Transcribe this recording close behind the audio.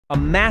A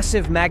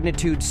massive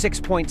magnitude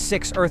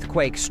 6.6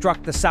 earthquake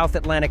struck the South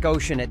Atlantic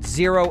Ocean at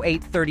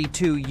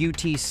 0832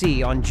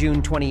 UTC on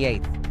June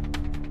 28.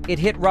 It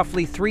hit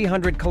roughly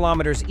 300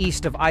 kilometers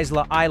east of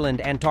Isla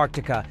Island,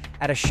 Antarctica,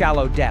 at a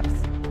shallow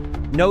depth.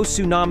 No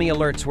tsunami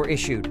alerts were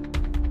issued.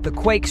 The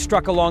quake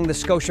struck along the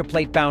Scotia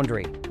Plate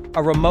boundary,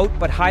 a remote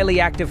but highly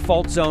active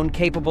fault zone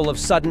capable of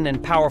sudden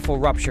and powerful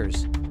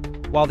ruptures.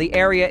 While the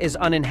area is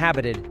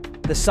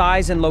uninhabited, the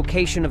size and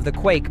location of the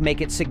quake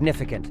make it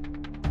significant.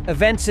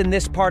 Events in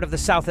this part of the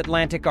South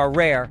Atlantic are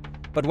rare,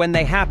 but when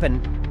they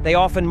happen, they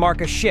often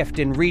mark a shift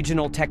in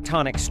regional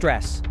tectonic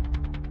stress.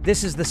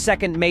 This is the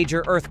second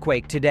major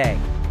earthquake today.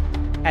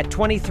 At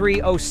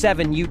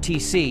 23:07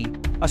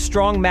 UTC, a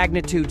strong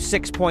magnitude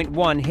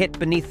 6.1 hit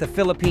beneath the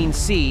Philippine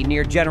Sea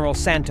near General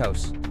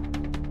Santos.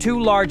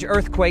 Two large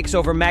earthquakes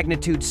over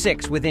magnitude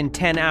 6 within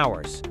 10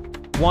 hours.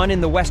 One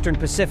in the Western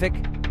Pacific,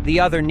 the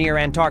other near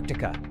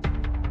Antarctica.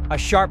 A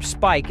sharp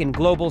spike in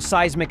global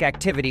seismic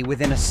activity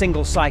within a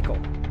single cycle.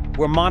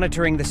 We're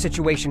monitoring the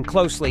situation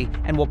closely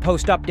and will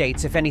post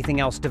updates if anything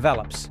else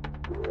develops.